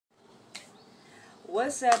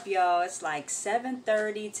What's up, y'all? It's like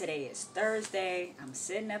 7:30. Today is Thursday. I'm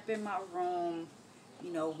sitting up in my room.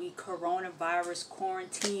 You know, we coronavirus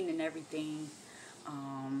quarantine and everything.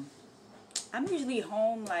 I'm usually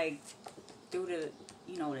home like through the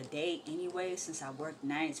day anyway, since I work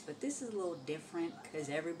nights. But this is a little different because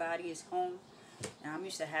everybody is home. And I'm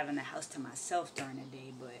used to having the house to myself during the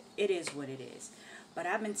day, but it is what it is. But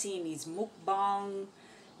I've been seeing these mukbang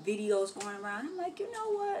videos going around. I'm like, you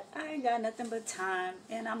know what? I ain't got nothing but time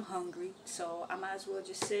and I'm hungry. So I might as well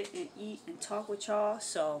just sit and eat and talk with y'all.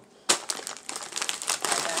 So I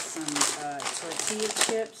got some tortilla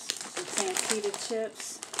chips, some Santita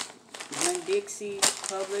chips, Winn-Dixie,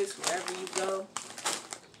 Publix, wherever you go.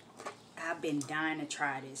 I've been dying to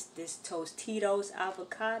try this. This Tostitos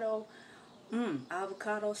avocado.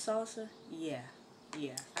 Avocado salsa. Yeah.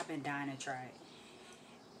 I've been dying to try it.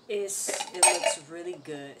 It looks really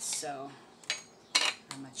good, so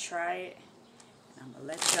I'm gonna try it. I'm gonna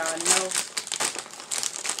let y'all know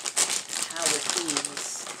how it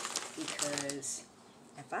is, because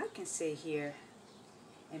if I can sit here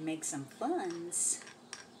and make some funds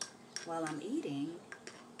while I'm eating,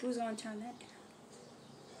 who's gonna turn that down?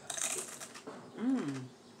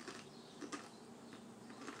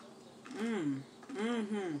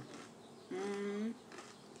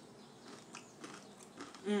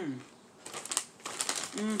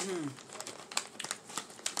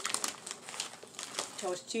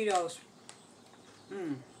 Tostitos.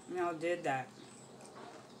 Y'all did that.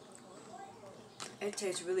 It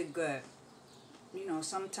tastes really good. You know,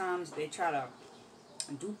 sometimes they try to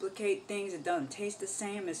duplicate things. It doesn't taste the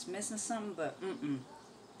same. It's missing something, but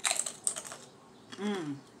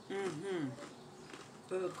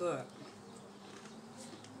really good.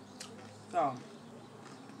 So,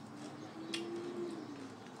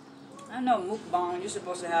 I know mukbang, you're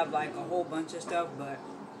supposed to have like a whole bunch of stuff, but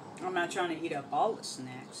I'm not trying to eat up all the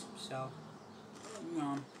snacks. So, you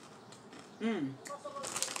know,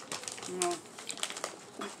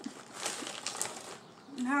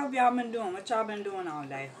 how have y'all been doing? What y'all been doing all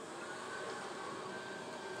day?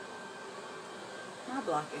 My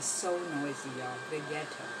block is so noisy, y'all. The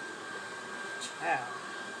ghetto. Child.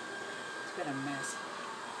 It's been a mess.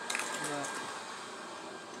 But,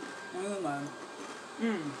 anyway.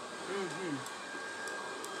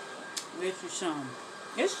 Get you some.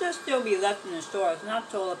 It should still be left in the store. It's not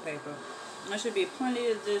toilet paper. There should be plenty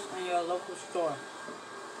of this in your local store.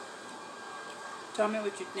 Tell me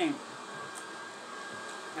what you think.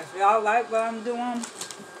 If y'all like what I'm doing,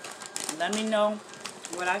 let me know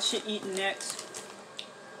what I should eat next.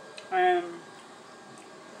 And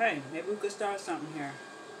hey, maybe we could start something here.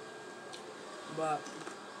 But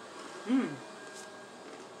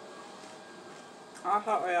I'll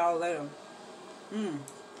talk to y'all later.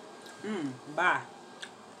 Bye.